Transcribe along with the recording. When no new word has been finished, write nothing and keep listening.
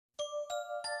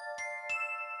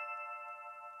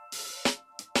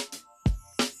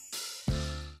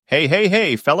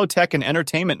Hey, fellow tech and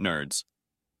entertainment nerds.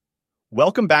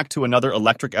 Welcome back to another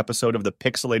electric episode of the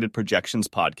Pixelated Projections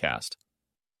podcast.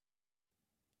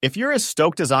 If you're as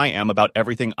stoked as I am about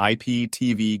everything IP,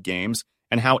 TV, games,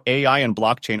 and how AI and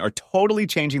blockchain are totally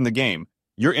changing the game,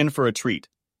 you're in for a treat.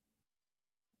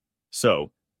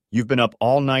 So, you've been up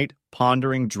all night,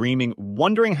 pondering, dreaming,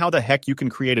 wondering how the heck you can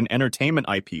create an entertainment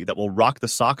IP that will rock the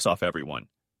socks off everyone.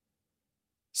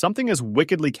 Something as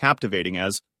wickedly captivating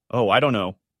as, I don't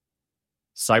know,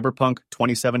 Cyberpunk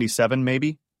 2077,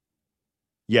 maybe?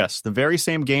 Yes, the very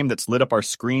same game that's lit up our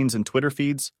screens and Twitter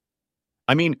feeds.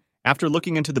 I mean, after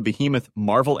looking into the behemoth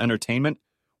Marvel Entertainment,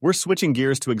 we're switching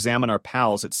gears to examine our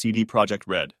pals at CD Projekt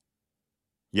Red.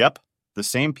 Yep, the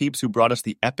same peeps who brought us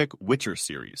the epic Witcher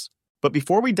series. But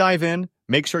before we dive in,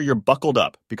 make sure you're buckled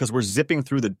up because we're zipping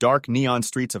through the dark neon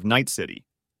streets of Night City.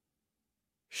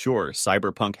 Sure,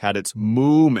 Cyberpunk had its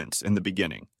moments in the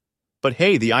beginning. But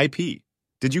hey, the IP.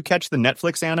 Did you catch the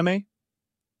Netflix anime?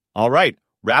 All right,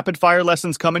 rapid-fire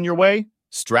lessons coming your way?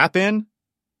 Strap in.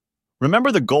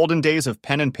 Remember the golden days of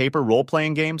pen and paper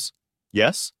role-playing games?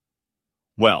 Yes?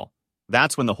 Well,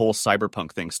 that's when the whole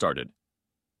Cyberpunk thing started.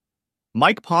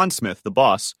 Mike Pondsmith, the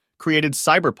boss, created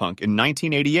Cyberpunk in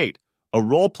 1988, a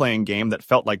role-playing game that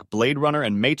felt like Blade Runner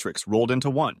and Matrix rolled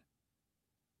into one.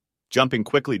 Jumping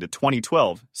quickly to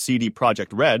 2012, CD Projekt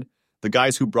Red, the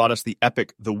guys who brought us the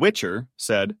epic The Witcher,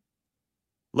 said,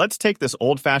 "Let's take this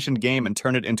old-fashioned game and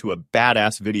turn it into a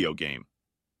badass video game."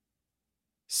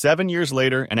 7 years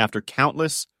later, and after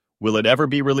countless, will it ever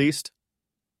be released?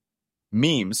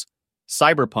 Memes,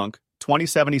 Cyberpunk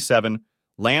 2077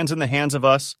 lands in the hands of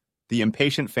us, the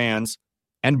impatient fans,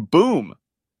 and boom!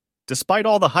 Despite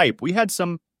all the hype, we had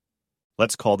some,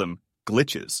 let's call them,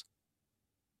 glitches.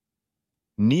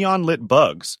 Neon-lit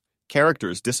bugs,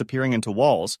 characters disappearing into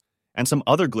walls, and some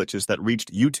other glitches that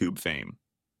reached YouTube fame.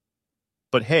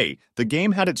 But hey, the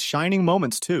game had its shining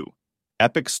moments too.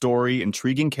 Epic story,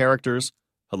 intriguing characters.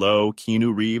 Hello,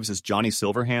 Keanu Reeves as Johnny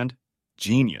Silverhand.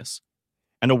 Genius.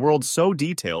 And a world so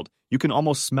detailed, you can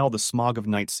almost smell the smog of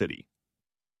Night City.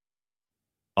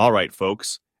 All right,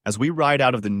 folks, as we ride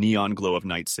out of the neon glow of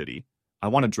Night City, I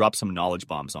want to drop some knowledge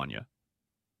bombs on you.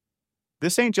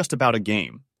 This ain't just about a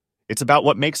game. It's about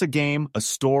what makes a game, a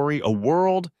story, a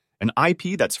world, an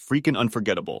IP that's freaking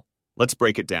unforgettable. Let's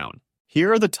break it down.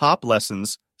 Here are the top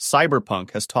lessons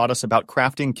Cyberpunk has taught us about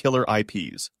crafting killer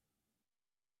IPs.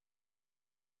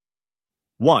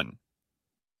 1.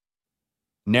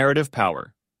 Narrative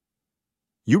power.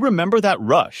 You remember that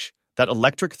rush, that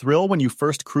electric thrill when you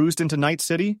first cruised into Night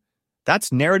City?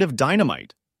 That's narrative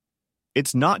dynamite.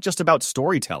 It's not just about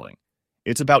storytelling.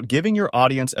 It's about giving your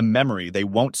audience a memory they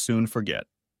won't soon forget.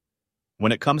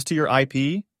 When it comes to your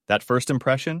IP, that first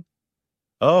impression,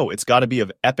 it's got to be of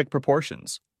epic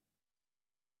proportions.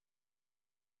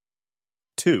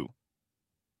 2.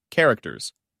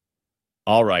 Characters.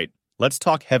 All right, let's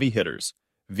talk heavy hitters.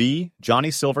 V, Johnny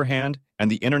Silverhand, and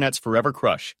the internet's forever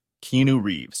crush, Keanu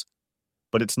Reeves.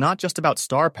 But it's not just about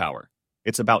star power,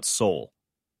 it's about soul.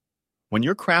 When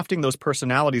you're crafting those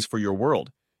personalities for your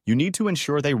world, you need to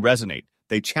ensure they resonate,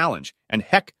 they challenge, and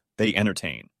heck, they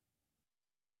entertain.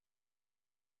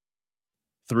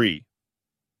 3.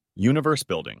 Universe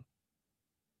building.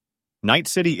 Night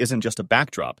City isn't just a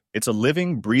backdrop, it's a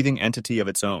living, breathing entity of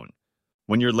its own.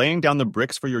 When you're laying down the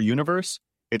bricks for your universe,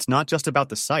 it's not just about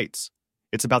the sights.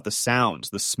 It's about the sounds,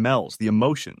 the smells, the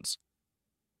emotions.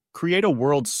 Create a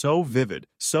world so vivid,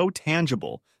 so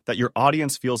tangible, that your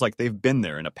audience feels like they've been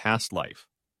there in a past life.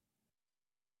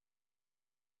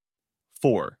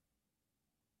 4.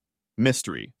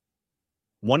 Mystery.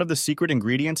 One of the secret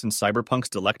ingredients in Cyberpunk's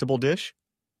delectable dish?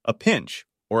 A pinch,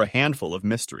 or a handful of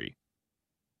mystery.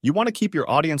 You want to keep your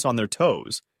audience on their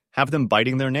toes, have them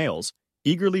biting their nails,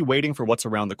 eagerly waiting for what's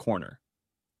around the corner.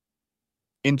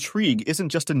 Intrigue isn't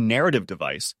just a narrative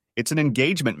device, it's an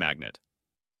engagement magnet.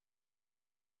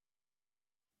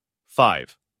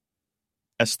 5.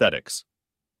 Aesthetics.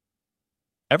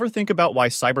 Ever think about why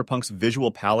Cyberpunk's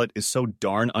visual palette is so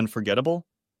darn unforgettable?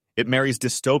 It marries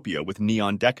dystopia with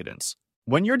neon decadence.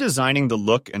 When you're designing the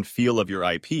look and feel of your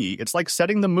IP, it's like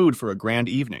setting the mood for a grand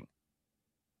evening.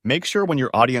 Make sure when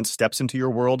your audience steps into your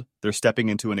world, they're stepping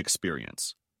into an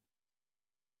experience.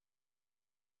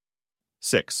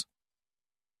 6.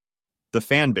 The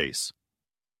fan base.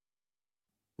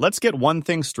 Let's get one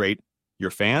thing straight.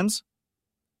 Your fans?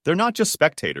 They're not just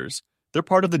spectators. They're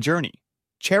part of the journey.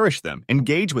 Cherish them,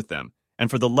 engage with them,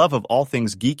 and for the love of all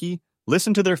things geeky,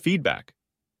 listen to their feedback.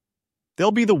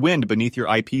 They'll be the wind beneath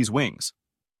your IP's wings.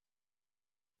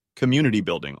 Community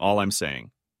building, all I'm saying.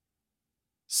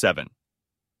 7.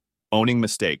 Owning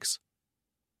mistakes.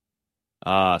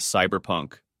 Ah,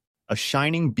 Cyberpunk. a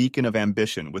shining beacon of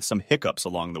ambition with some hiccups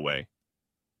along the way.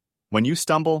 When you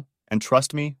stumble, and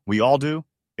trust me, we all do,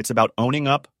 it's about owning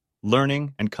up,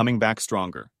 learning, and coming back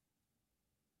stronger.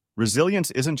 Resilience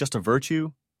isn't just a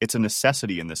virtue, it's a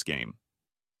necessity in this game.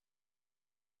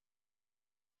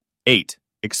 8.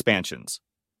 Expansions.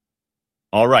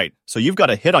 All right, so you've got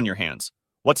a hit on your hands.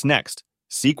 What's next?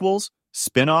 Sequels?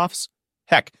 Spin-offs?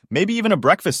 Heck, maybe even a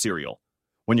breakfast cereal.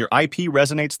 When your IP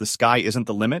resonates, the sky isn't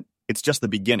the limit, it's just the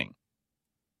beginning.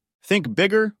 Think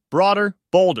bigger, broader,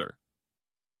 bolder.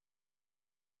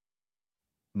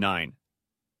 9.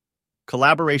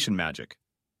 Collaboration magic.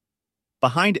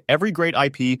 Behind every great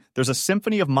IP, there's a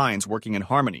symphony of minds working in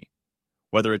harmony.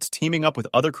 Whether it's teaming up with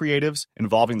other creatives,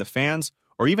 involving the fans,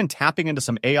 or even tapping into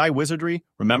some AI wizardry,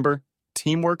 remember,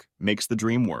 teamwork makes the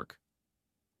dream work.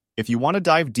 If you want to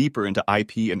dive deeper into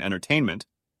IP and entertainment,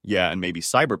 and maybe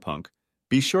Cyberpunk,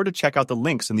 be sure to check out the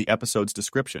links in the episode's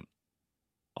description.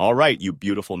 All right, you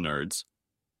beautiful nerds.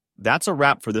 That's a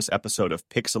wrap for this episode of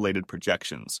Pixelated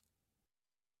Projections.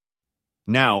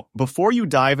 Now, before you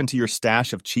dive into your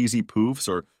stash of cheesy poofs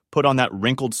or put on that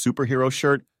wrinkled superhero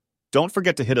shirt, don't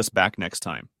forget to hit us back next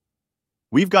time.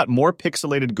 We've got more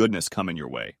pixelated goodness coming your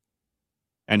way.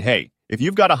 And hey, if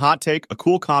you've got a hot take, a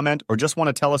cool comment, or just want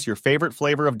to tell us your favorite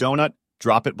flavor of donut,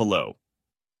 drop it below.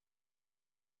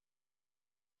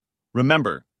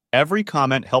 Remember, every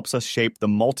comment helps us shape the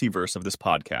multiverse of this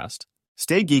podcast.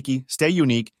 Stay geeky, stay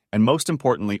unique, and most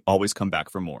importantly, always come back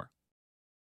for more.